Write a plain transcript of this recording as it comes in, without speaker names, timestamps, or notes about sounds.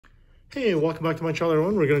Hey, welcome back to my channel,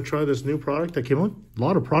 everyone. We're going to try this new product that came out. A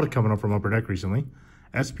lot of product coming up from Upper Deck recently.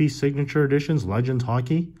 SP Signature Editions, Legends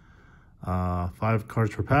Hockey. 5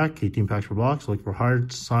 cards per pack, 18 packs per box. Look for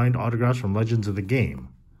hard signed autographs from legends of the game.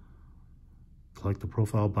 Collect the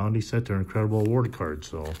profile bounty set. They're incredible award cards.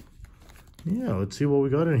 So, yeah, let's see what we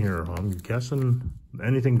got in here. I'm guessing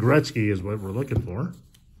anything Gretzky is what we're looking for.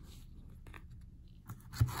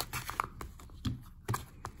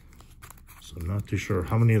 So I'm not too sure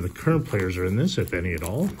how many of the current players are in this, if any at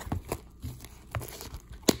all.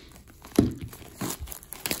 But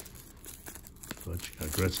you got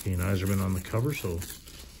Gretzky and Yzerman on the cover, so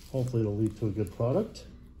hopefully it'll lead to a good product.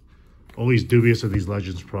 Always dubious of these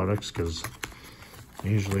Legends products because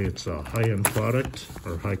usually it's a high-end product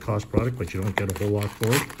or high-cost product, but you don't get a whole lot for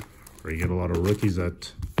it. Or you get a lot of rookies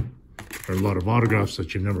that, or a lot of autographs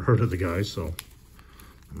that you've never heard of the guys. So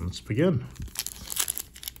let's begin.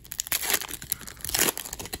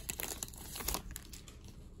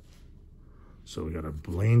 So we got a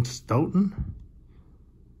Blaine Stoughton.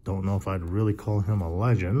 Don't know if I'd really call him a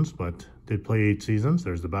Legends, but did play 8 seasons.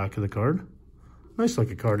 There's the back of the card. Nice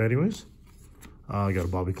looking card anyways. I got a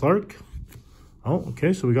Bobby Clarke. Oh,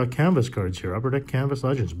 okay, so we got canvas cards here. Upper Deck Canvas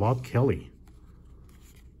Legends, Bob Kelly.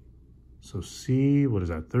 So C, what is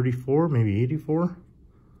that, 34, maybe 84?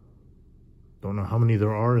 Don't know how many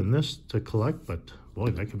there are in this to collect, but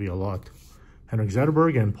boy, that could be a lot. Henrik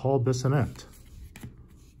Zetterberg and Paul Bissonnette.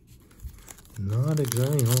 Not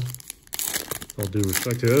exactly, you know, all due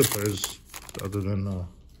respect to the other players, other than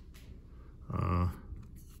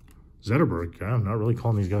Zetterberg. I'm not really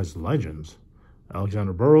calling these guys Legends.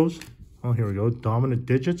 Alexander Burrows. Oh, here we go. Dominant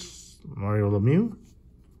Digits. Mario Lemieux.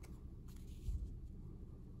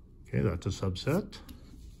 Okay, that's a subset.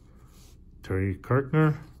 Terry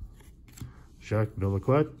Karkner. Jacques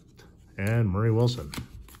Villequette. And Murray Wilson.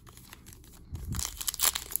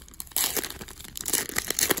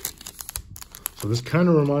 So this kind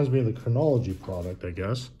of reminds me of the Chronology product, I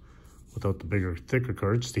guess, without the bigger, thicker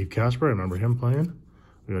cards. Steve Casper, I remember him playing.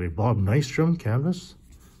 We got a Bob Nystrom canvas.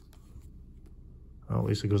 Well, at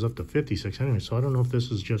least it goes up to 56 anyway, so I don't know if this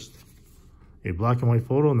is just a black and white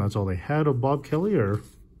photo and that's all they had of Bob Kelly, or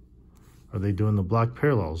are they doing the black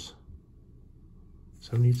parallels?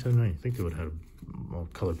 78, 79, I think they would have a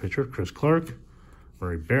color picture. Chris Clark,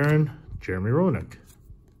 Murray Barron, Jeremy Roenick.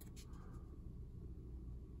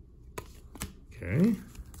 Okay.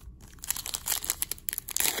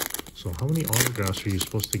 So how many autographs are you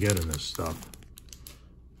supposed to get in this stuff?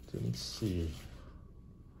 Didn't see.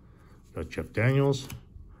 Got Jeff Daniels,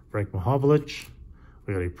 Frank Mahovlich.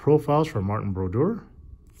 We got a profiles for Martin Brodeur.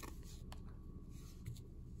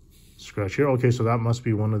 Scratch here. Okay, so that must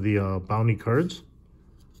be one of the bounty cards.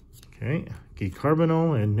 Okay. Guy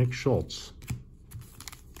Carbonneau and Nick Schultz.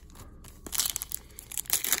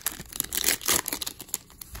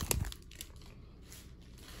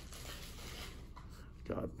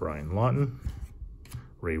 Got Brian Lawton,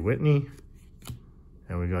 Ray Whitney,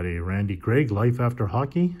 and we got a Randy Gregg, Life After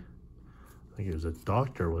Hockey. I think he was a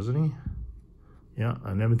doctor, wasn't he? Yeah,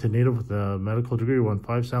 an Edmonton native with a medical degree, won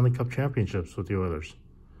 5 Stanley Cup championships with the Oilers.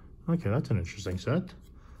 Okay, that's an interesting set.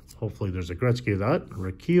 Hopefully there's a Gretzky of that.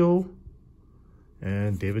 Rick Keogh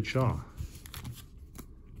and David Shaw.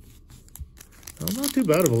 Well, not too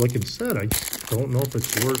bad of a looking set. I don't know if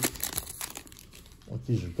it's worth what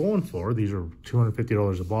these are going for. These are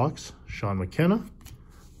 $250 a box. Sean McKenna.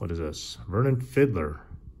 What is this? Vernon Fiddler.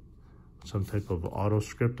 Some type of auto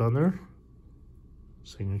script on there.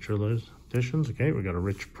 Signature editions. Okay, we got a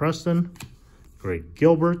Rich Preston, Greg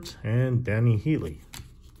Gilbert, and Danny Heatley.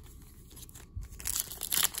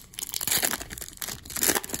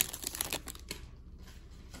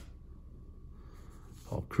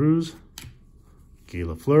 Paul Cruz, Guy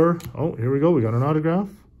Lafleur. Oh, here we go. We got an autograph.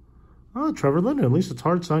 Oh, Trevor Linden. At least it's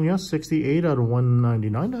hard signed. Yes, 68 out of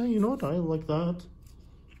 199. You know what? I like that.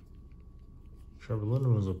 Trevor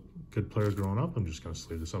Linden was a good player growing up. I'm just going to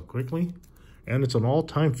sleeve this up quickly. And it's an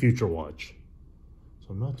all-time future watch. So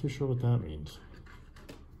I'm not too sure what that means.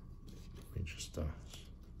 Let me just...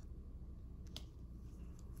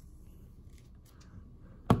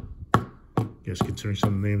 guess considering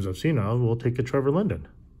some of the names I've seen now, we'll take a Trevor Linden.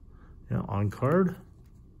 Yeah, on card.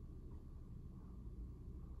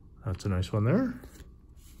 That's a nice one there.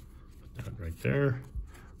 Put that right there.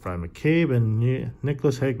 Brian McCabe and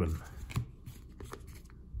Nicholas Hagman.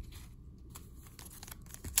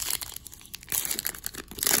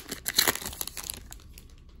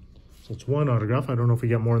 So it's one autograph. I don't know if we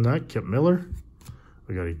get more than that. Kip Miller.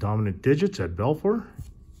 We got a Dominant Digits at Belfour.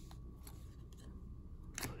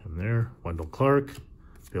 Put him there. Wendell Clark,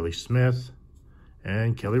 Billy Smith,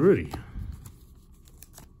 and Kelly Rudy.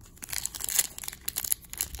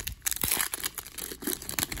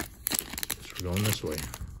 We're going this way.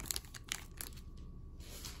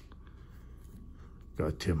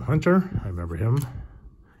 Got Tim Hunter. I remember him.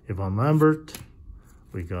 Yvonne Lambert.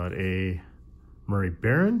 We got a Murray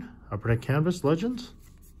Barron, Upper Deck Canvas Legends.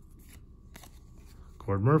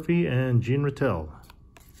 Cord Murphy and Jean Rattel.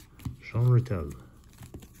 Jean Rattel.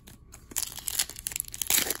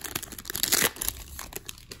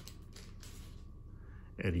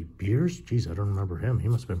 Eddie Beers. Geez, I don't remember him. He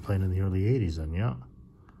must have been playing in the early 80s then, yeah.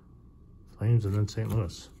 Flames and then St.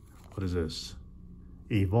 Louis. What is this?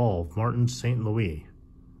 Evolve, Martin St. Louis.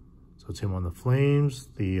 So it's him on the Flames,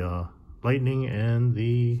 the Lightning, and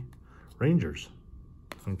the Rangers.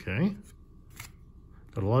 Okay.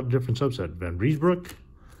 Got a lot of different subsets. Van Riesbroek,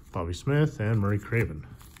 Bobby Smith, and Murray Craven.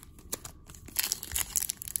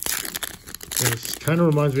 This kind of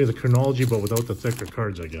reminds me of the chronology, but without the thicker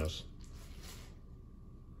cards, I guess.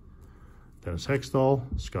 Dennis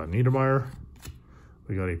Hextall, Scott Niedermayer.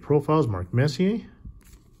 We got a Profiles, Mark Messier.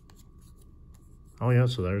 Oh yeah,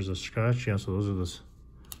 so there's a scratch. Yeah, so those are the,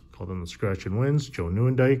 call them the scratch and wins. Joe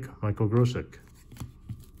Nieuwendyk, Michael Grosick.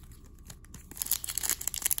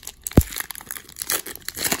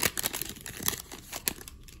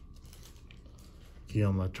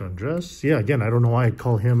 Guillaume Latendresse. Yeah, again, I don't know why I'd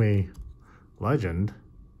call him a legend.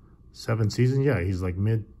 7 seasons, yeah, he's like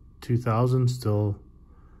mid-2000s, still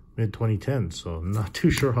mid-2010, so I'm not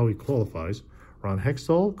too sure how he qualifies. Ron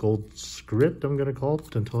Hextall, Gold Script, I'm going to call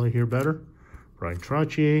it until I hear better. Brian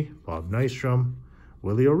Trottier, Bob Nystrom,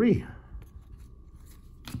 Willie O'Ree.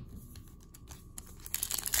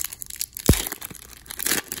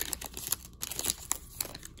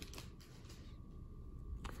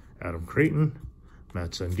 Adam Creighton,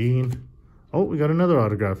 Matt Sundin. Oh, we got another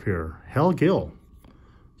autograph here. Hal Gill.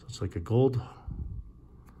 So it's like a gold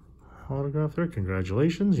autograph there.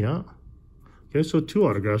 Congratulations, yeah. Okay, so 2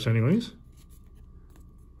 autographs anyways.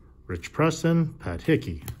 Rich Preston, Pat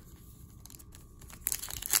Hickey.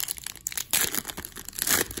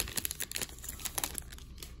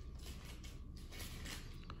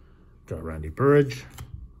 Got Randy Burridge,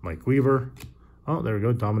 Mike Weaver. Oh, there we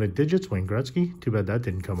go. Dominant Digits, Wayne Gretzky. Too bad that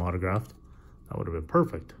didn't come autographed. That would have been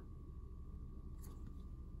perfect.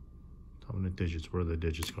 Dominant Digits, where are the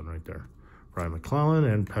digits going right there? Brian McClellan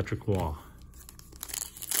and Patrick Waugh.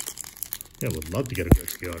 Yeah, would love to get a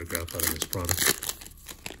Gretzky autograph out of this product.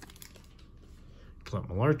 Clint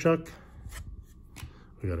Malarchuk.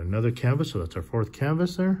 We got another canvas, so that's our 4th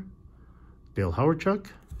canvas there. Dale Howardchuk.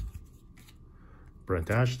 Brent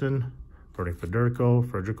Ashton. Bernie Federico.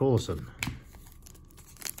 Frederick Olsen.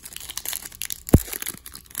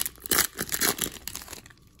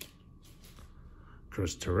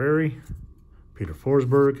 Chris Terreri. Peter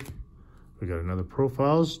Forsberg. We got another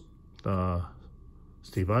Profiles.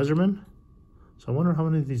 Steve Yzerman. So I wonder how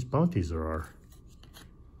many of these bounties there are.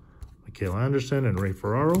 Mikhail Anderson and Ray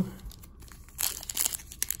Ferraro.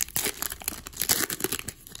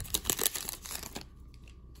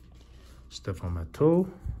 Stefan Matteau.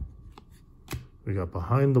 We got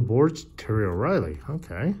Behind the Boards, Terry O'Reilly.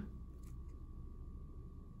 Okay.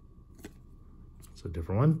 It's a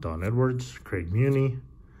different one. Don Edwards, Craig Muni,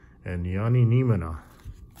 and Yanni Niemana.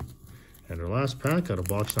 And our last pack out of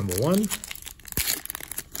box number 1.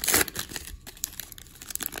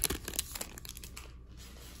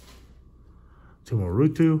 Timo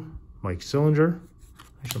Ruutu, Mike Sillinger.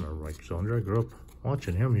 I actually remember Mike Sillinger. I grew up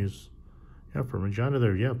watching him. He was, yeah, from Regina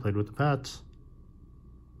there. Yeah, played with the Pats.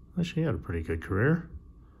 Actually, he had a pretty good career.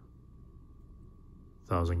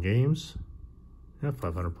 1,000 games. Yeah,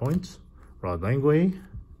 500 points. Rod Langway,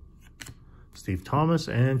 Steve Thomas,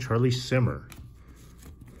 and Charlie Simmer.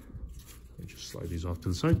 Let me just slide these off to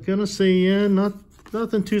the side. Gonna say, yeah,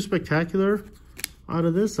 nothing too spectacular out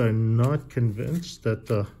of this. I'm not convinced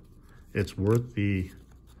that it's worth the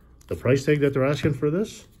price tag that they're asking for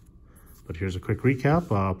this. But here's a quick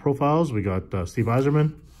recap. Profiles, we got Steve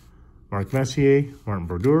Yzerman, Mark Messier, Martin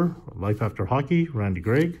Brodeur, Life After Hockey, Randy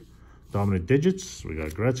Gregg. Dominant Digits, we got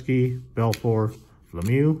Gretzky, Belfour,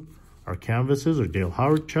 Lemieux. Our canvases are Dale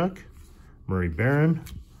Howardchuk, Murray Barron,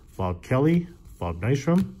 Bob Kelly, Bob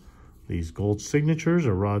Nystrom. These gold signatures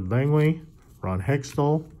are Rod Langway, Ron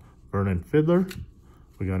Hextall, Vernon Fiddler.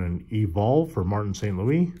 We got an Evolve for Martin St.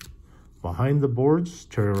 Louis. Behind the Boards,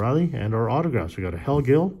 Terry O'Reilly, and our autographs. We got a Hal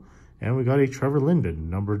Gill, and we got a Trevor Linden,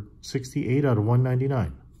 numbered 68 out of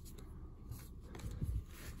 199.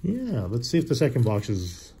 Yeah, let's see if the second box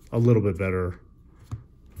is a little bit better.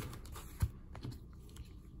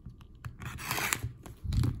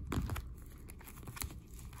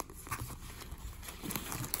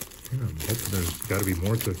 Yeah, I'm hoping there's got to be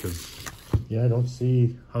more to it because, yeah, I don't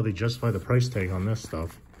see how they justify the price tag on this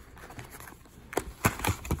stuff.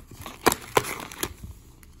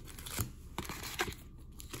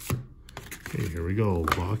 Okay, here we go.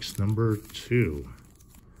 Box number 2.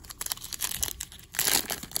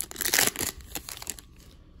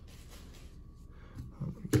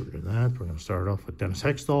 Get rid of that. We're going to start off with Dennis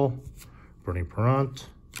Hextall, Bernie Parent.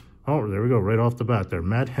 Oh, there we go. Right off the bat there.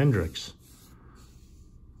 Matt Hendricks.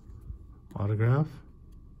 Autograph.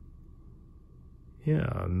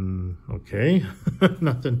 Yeah, okay.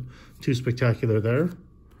 Nothing too spectacular there.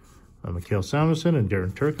 Mikhail Samuelson and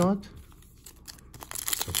Darren Turcotte.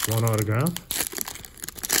 That's one autograph.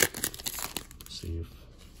 See if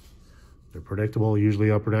they're predictable.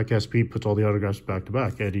 Usually Upper Deck SP puts all the autographs back to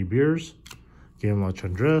back. Eddie Beers, Guillaume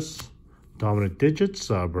Lachandresse, Dominant Digits,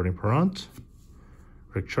 Bernie Parent,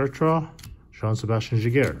 Rick Chartrand, Jean-Sébastien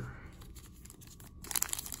Giguère.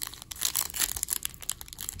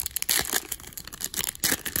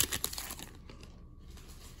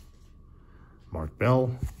 Mark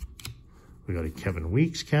Bell. We got a Kevin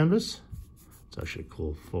Weeks canvas. It's actually a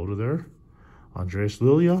cool photo there. Andreas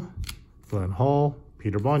Lulia, Glenn Hall,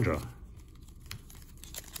 Peter Bondra.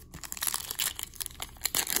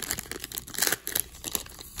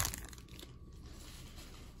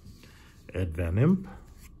 Ed Van Imp,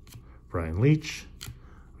 Brian Leach.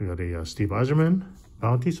 We got a Steve Yzerman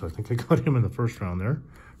bounty, so I think I got him in the first round there.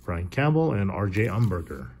 Brian Campbell and RJ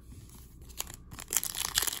Umberger.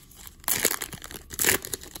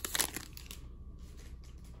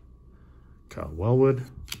 Kyle Wellwood.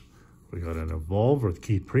 We got an Evolve with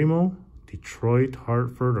Keith Primo, Detroit,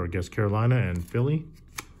 Hartford, or I guess Carolina, and Philly.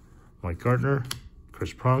 Mike Gartner,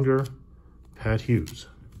 Chris Pronger, Pat Hughes.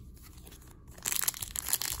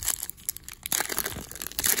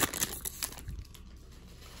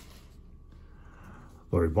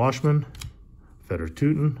 Laurie Boschman, Feder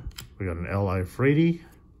Tootin. We got an L.I. Frady,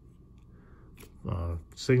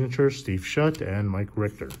 signature, Steve Shutt, and Mike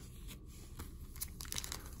Richter.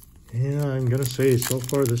 Yeah, I'm gonna say so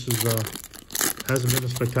far this is hasn't been a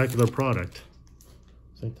spectacular product.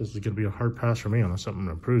 I think this is gonna be a hard pass for me unless something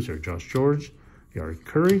improves here. Josh George, Yari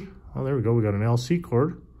Curry. Oh, there we go. We got an LC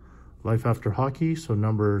cord. Life After Hockey, so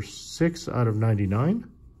number 6 out of 99.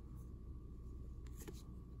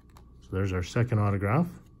 So there's our second autograph.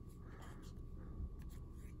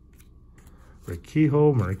 Rick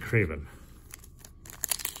Kehoe, Murray Craven.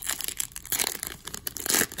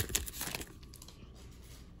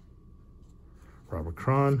 Robert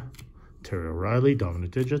Cron, Terry O'Reilly,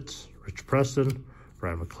 Dominant Digits, Rich Preston,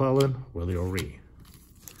 Brian McClellan, Willie O'Ree.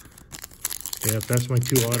 Yeah, if that's my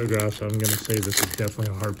 2 autographs, I'm going to say this is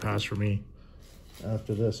definitely a hard pass for me.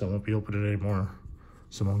 After this, I won't be opening it anymore.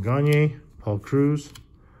 Simon Gagne, Paul Cruz,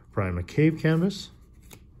 Brian McCabe canvas,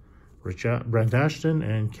 Brent Ashton,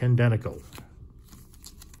 and Ken Danico.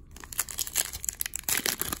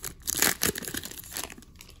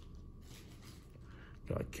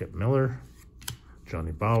 Got Kip Miller,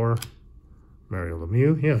 Johnny Bauer, Mario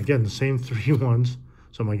Lemieux. Yeah, again, the same 3 ones.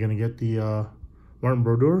 So am I going to get the Martin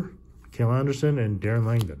Brodeur, Cale Anderson, and Darren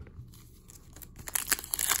Langdon.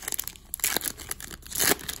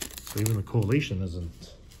 So even the collation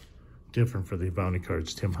isn't different for the bounty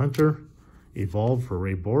cards. Tim Hunter, Evolve for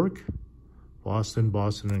Ray Borg, Boston,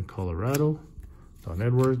 and Colorado, Don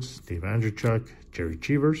Edwards, Dave Andrechuk, Jerry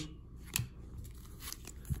Cheevers.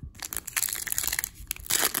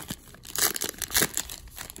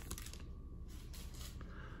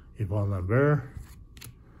 Yvonne Lambert,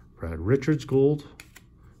 Brad Richards Gold,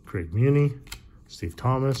 Craig Muni, Steve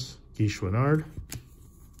Thomas, Guy Chouinard.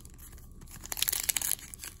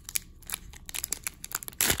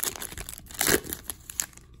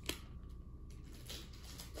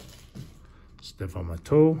 Stefan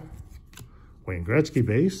Matteau, Wayne Gretzky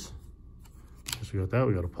base. So we got that.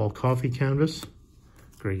 We got a Paul Coffey canvas,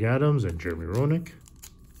 Greg Adams, and Jeremy Roenick.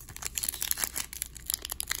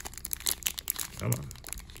 Come on.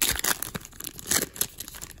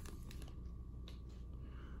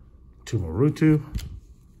 Tumorutu,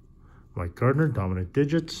 Mike Gardner, Dominant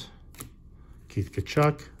Digits, Keith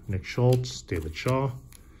Tkachuk, Nick Schultz, David Shaw,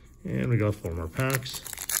 and we got 4 more packs.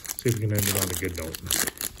 See if we can end it on a good note.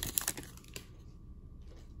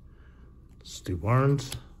 Stu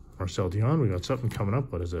Barnes, Marcel Dion, we got something coming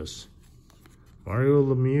up. What is this? Mario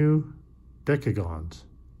Lemieux, Decagons.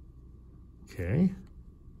 Okay.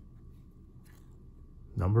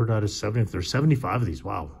 Numbered out of 70. If there's 75 of these,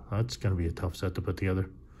 wow, that's going to be a tough set to put together.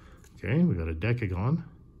 Okay, we got a Decagon,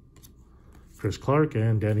 Chris Clark,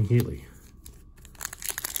 and Danny Heatley.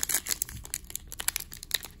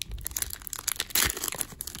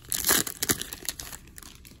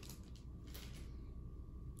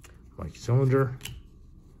 Mike Cylinder,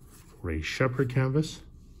 Ray Shepard canvas,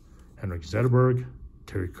 Henrik Zetterberg,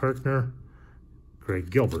 Terry Karkner, Greg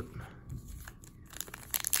Gilbert.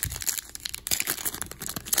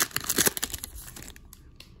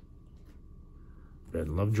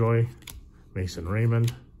 Ben Lovejoy, Mason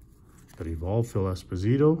Raymond, got Evolve, Phil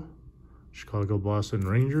Esposito, Chicago Boston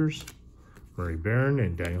Rangers, Murray Barron,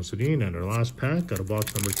 and Daniel Sedin. And our last pack, got a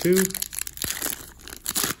box number 2.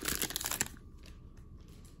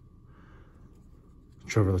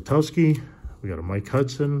 Trevor Letowski, we got a Mike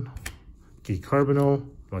Hudson, Guy Carbonneau,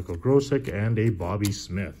 Michael Grosek, and a Bobby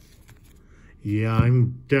Smith. Yeah,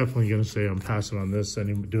 I'm definitely going to say I'm passing on this,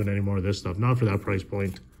 doing any more of this stuff. Not for that price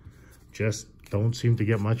point. Just don't seem to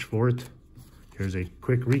get much for it. Here's a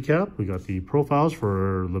quick recap. We got the profiles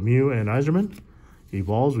for Lemieux and Yzerman.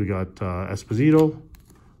 Evolves, we got Esposito,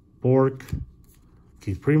 Bork,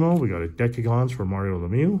 Keith Primo. We got a Decagons for Mario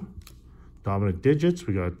Lemieux. Dominant Digits,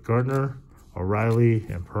 we got Gardner, O'Reilly,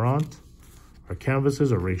 and Perrant. Our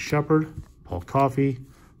canvases are Ray Shepard, Paul Coffey,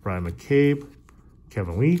 Brian McCabe,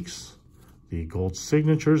 Kevin Weeks. The gold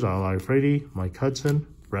signatures, Al Frady, Mike Hudson,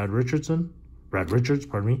 Brad Richards,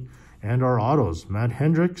 pardon me. And our autos, Matt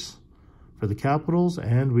Hendricks for the Capitals,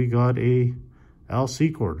 and we got a Al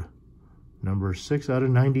Secord, number 6 out of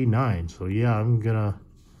 99. So yeah,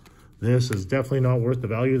 this is definitely not worth the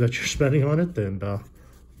value that you're spending on it, and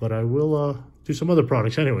but I will do some other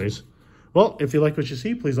products anyways. Well, if you like what you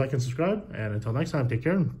see, please like and subscribe, and until next time, take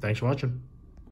care, and thanks for watching.